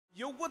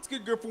Yo, what's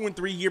good, Girl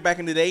 413 here back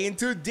in the day, and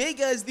today,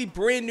 guys, the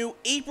brand new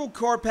April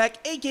car pack,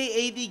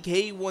 aka the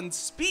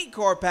K1Speed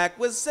Car Pack,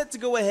 was set to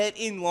go ahead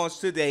and launch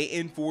today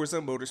in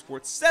Forza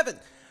Motorsport 7.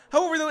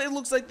 However, though, it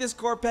looks like this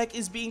car pack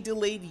is being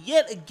delayed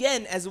yet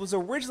again, as it was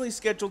originally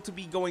scheduled to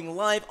be going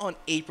live on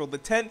April the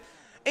 10th.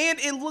 And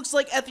it looks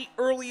like at the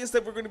earliest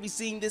that we're going to be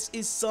seeing this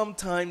is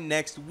sometime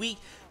next week.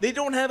 They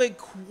don't have a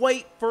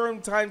quite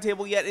firm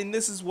timetable yet, and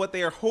this is what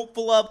they are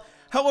hopeful of.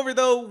 However,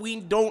 though, we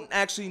don't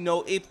actually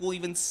know if we'll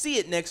even see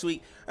it next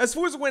week, as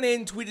Forza went in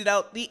and tweeted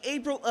out the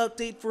April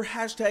update for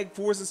hashtag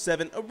Forza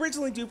 7,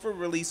 originally due for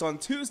release on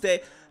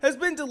Tuesday, has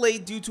been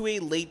delayed due to a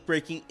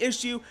late-breaking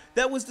issue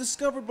that was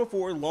discovered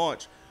before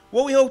launch.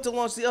 While we hope to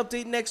launch the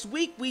update next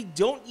week, we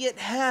don't yet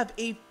have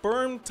a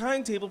firm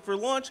timetable for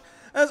launch.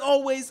 As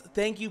always,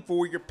 thank you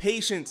for your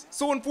patience.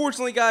 So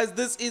unfortunately, guys,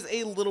 this is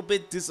a little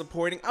bit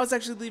disappointing. I was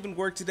actually leaving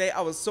work today.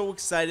 I was so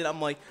excited. I'm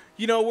like,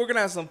 you know, we're gonna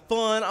have some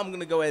fun. I'm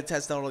gonna go ahead and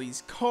test out all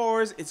these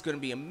cars. It's gonna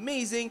be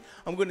amazing.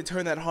 I'm gonna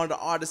turn that Honda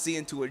Odyssey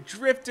into a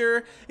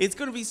drifter. It's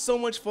gonna be so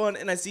much fun.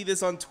 And I see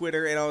this on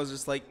Twitter and I was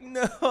just like,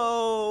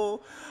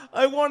 no,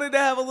 I wanted to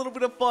have a little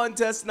bit of fun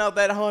testing out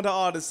that Honda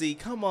Odyssey.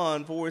 Come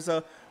on,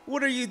 Forza.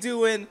 What are you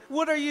doing?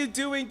 What are you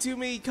doing to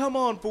me? Come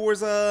on,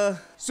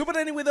 Forza. So, but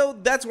anyway, though,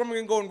 that's where I'm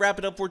going to go and wrap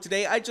it up for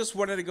today. I just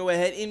wanted to go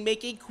ahead and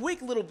make a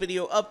quick little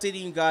video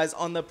updating you guys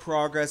on the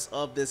progress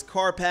of this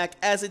car pack,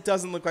 as it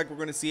doesn't look like we're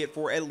going to see it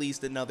for at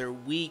least another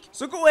week.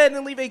 So go ahead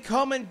and leave a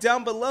comment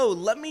down below.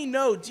 Let me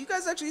know, do you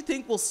guys actually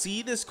think we'll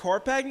see this car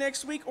pack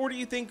next week? Or do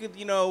you think,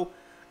 you know,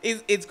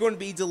 it's going to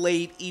be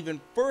delayed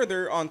even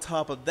further on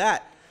top of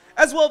that?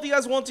 As well, if you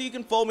guys want to, you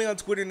can follow me on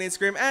Twitter and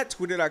Instagram at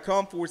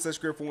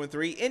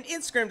twitter.com/girl413 and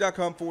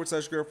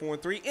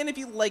instagram.com/girl413. And if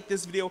you like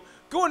this video,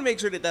 go and make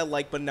sure to hit that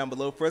like button down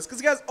below for us,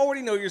 because you guys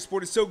already know your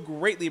support is so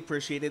greatly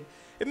appreciated.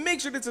 And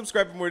make sure to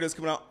subscribe for more videos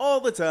coming out all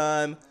the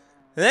time.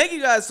 Thank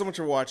you guys so much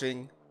for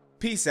watching.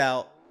 Peace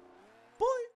out.